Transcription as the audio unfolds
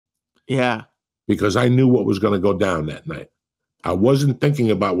Yeah. Because I knew what was going to go down that night. I wasn't thinking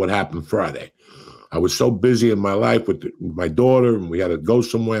about what happened Friday. I was so busy in my life with my daughter, and we had to go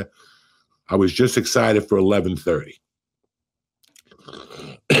somewhere. I was just excited for 11:30.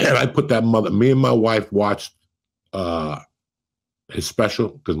 And I put that me and my wife watched his special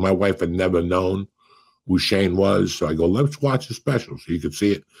because my wife had never known who Shane was. So I go, let's watch the special so you could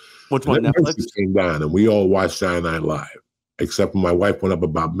see it. Which one, Netflix? Came down, and we all watched Saturday Night Live, except for my wife went up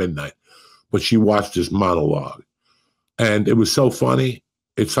about midnight. But she watched this monologue. And it was so funny.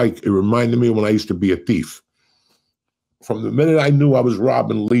 It's like, it reminded me when I used to be a thief. From the minute I knew I was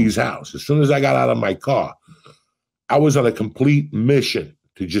robbing Lee's house, as soon as I got out of my car, I was on a complete mission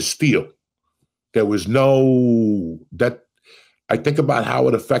to just steal. There was no, that, I think about how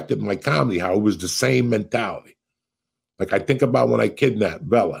it affected my comedy, how it was the same mentality. Like I think about when I kidnapped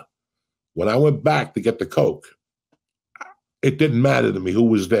Bella. When I went back to get the coke, it didn't matter to me who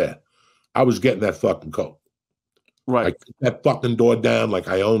was there. I was getting that fucking coke. Right. I kicked that fucking door down like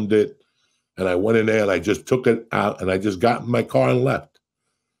I owned it. And I went in there and I just took it out and I just got in my car and left.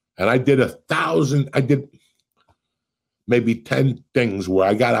 And I did I did maybe 10 things where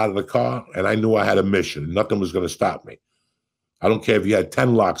I got out of the car and I knew I had a mission. Nothing was going to stop me. I don't care if you had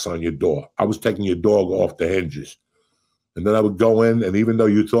 10 locks on your door. I was taking your dog off the hinges. And then I would go in, and even though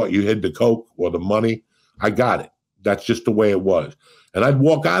you thought you hid the coke or the money, I got it. That's just the way it was. And I'd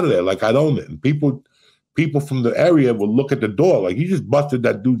walk out of there like I'd own it. And people from the area would look at the door like, you just busted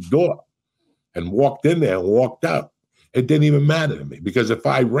that dude's door, and walked in there and walked out. It didn't even matter to me, because if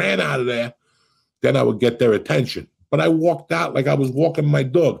I ran out of there, then I would get their attention. But I walked out like I was walking my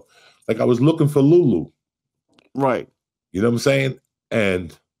dog, like I was looking for Lulu. Right. You know what I'm saying?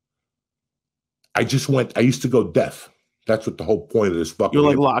 And I used to go deaf. That's what the whole point of this fucking. You're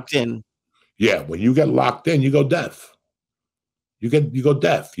like locked in. Yeah, when you get locked in, you go deaf. You go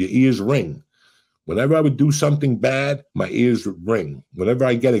deaf. Your ears ring. Whenever I would do something bad, my ears would ring. Whenever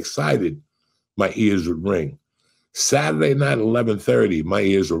I get excited, my ears would ring. Saturday night, 11:30, my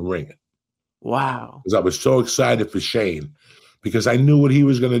ears were ringing. Wow. Because I was so excited for Shane, because I knew what he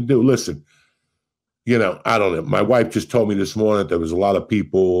was going to do. Listen, you know, I don't know. My wife just told me this morning that there was a lot of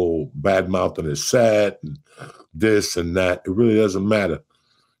people bad-mouthing his set and this and that. It really doesn't matter.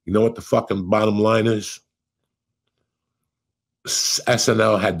 You know what the fucking bottom line is?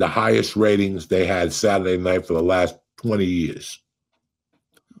 SNL had the highest ratings they had Saturday night for the last 20 years.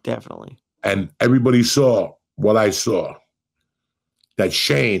 Definitely. And everybody saw what I saw, that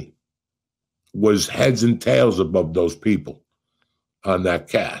Shane was heads and tails above those people on that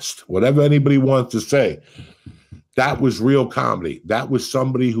cast. Whatever anybody wants to say, that was real comedy. That was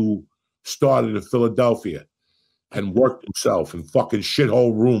somebody who started in Philadelphia and worked himself in fucking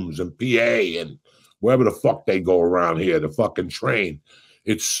shithole rooms and PA and wherever the fuck they go around here, the fucking train.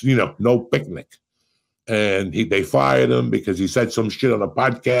 It's, you know, no picnic. And they fired him because he said some shit on a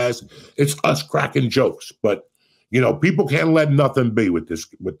podcast. It's us cracking jokes. But, you know, people can't let nothing be with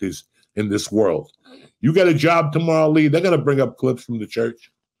this in this world. You get a job tomorrow, Lee, they're going to bring up clips from the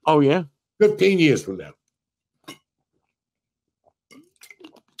church. Oh, yeah. 15 years from now.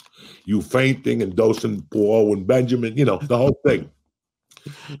 You fainting and dosing poor Owen Benjamin, you know, the whole thing.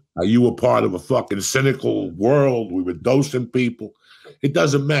 You were part of a fucking cynical world. We were dosing people. It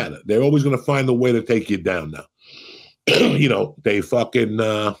doesn't matter. They're always going to find a way to take you down now. You know, they fucking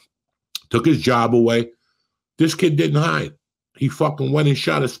took his job away. This kid didn't hide. He fucking went and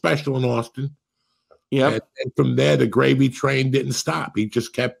shot a special in Austin. Yeah. And from there, the gravy train didn't stop. He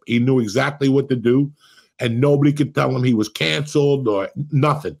just he knew exactly what to do. And nobody could tell him he was canceled or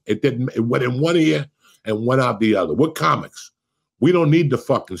nothing. It went in one ear and went out the other. We're comics. We don't need the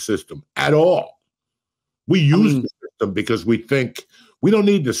fucking system at all. We use the system because we think we don't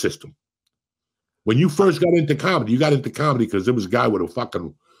need the system. When you first got into comedy, you got into comedy because there was a guy with a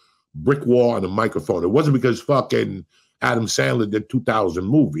fucking brick wall and a microphone. It wasn't because fucking Adam Sandler did 2,000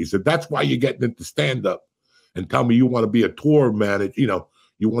 movies. And that's why you're getting into stand-up and tell me you want to be a tour manager, you know,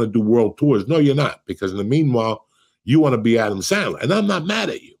 you want to do world tours. No, you're not, because in the meanwhile, you want to be Adam Sandler. And I'm not mad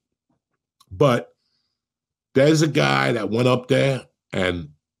at you. But there's a guy that went up there and,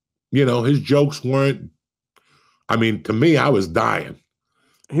 you know, his jokes weren't, I mean, to me, I was dying.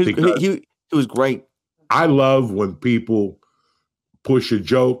 He was great. I love when people push a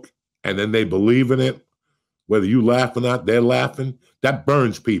joke and then they believe in it. Whether you laugh or not, they're laughing. That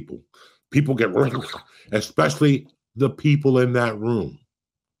burns people. People get, especially the people in that room.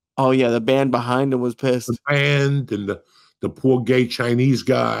 Oh, yeah, the band behind him was pissed. The band and the poor gay Chinese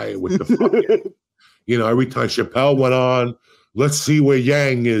guy with the fucking, you know, every time Chappelle went on, let's see where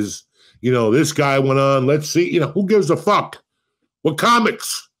Yang is. You know, this guy went on, let's see, you know, who gives a fuck? We're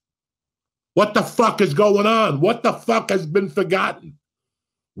comics. What the fuck is going on? What the fuck has been forgotten?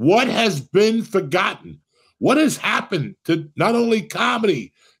 What has been forgotten? What has happened to not only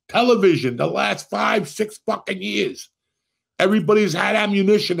comedy, television, the last 5, 6 fucking years? Everybody's had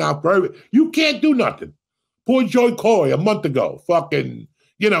ammunition out for everything. You can't do nothing. Poor Joey Coy a month ago, fucking,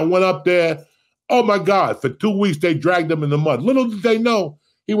 went up there. Oh my God, for 2 weeks they dragged him in the mud. Little did they know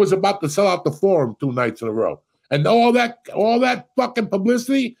he was about to sell out the Forum 2 nights in a row. And all that fucking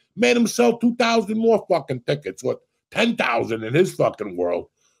publicity made him sell 2,000 more fucking tickets, or 10,000 in his fucking world.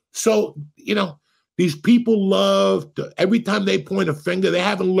 So, these people love to, every time they point a finger, they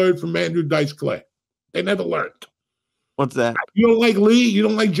haven't learned from Andrew Dice Clay. They never learned. What's that? You don't like Lee? You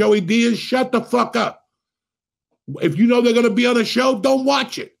don't like Joey Diaz? Shut the fuck up. If you know they're going to be on a show, don't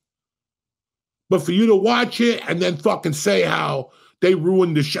watch it. But for you to watch it and then fucking say how they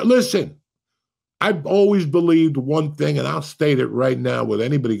ruined the show. Listen, I've always believed one thing, and I'll state it right now whether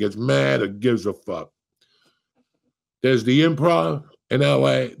anybody gets mad or gives a fuck. There's the Improv in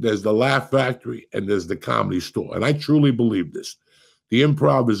LA, there's the Laugh Factory, and there's the Comedy Store. And I truly believe this. The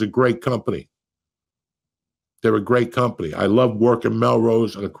Improv is a great company. They're a great company. I love working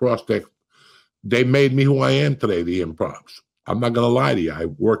Melrose and across there. They made me who I am today, the Improvs. I'm not going to lie to you. I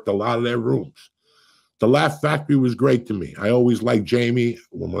worked a lot of their rooms. The Laugh Factory was great to me. I always liked Jamie.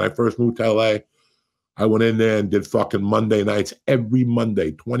 When I first moved to LA, I went in there and did fucking Monday nights every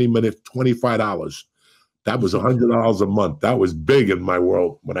Monday, 20 minutes, $25. That was $100 a month. That was big in my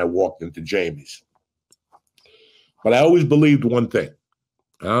world when I walked into Jamie's. But I always believed one thing.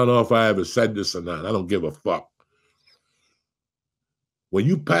 I don't know if I ever said this or not. I don't give a fuck. When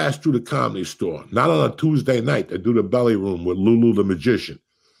you pass through the Comedy Store, not on a Tuesday night, they do the belly room with Lulu the Magician.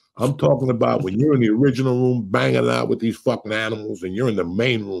 I'm talking about when you're in the original room banging it out with these fucking animals, and you're in the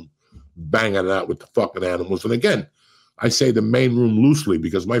main room banging it out with the fucking animals. And again, I say the main room loosely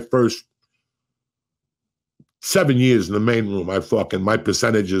because my first 7 years in the main room, my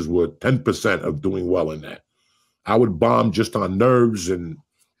percentages were 10% of doing well in that. I would bomb just on nerves and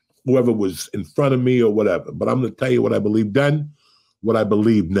whoever was in front of me or whatever. But I'm going to tell you what I believed then, what I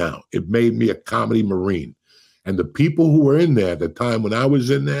believe now. It made me a comedy Marine. And the people who were in there at the time when I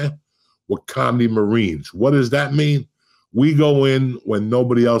was in there were comedy Marines. What does that mean? We go in when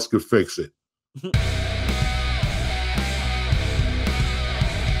nobody else could fix it.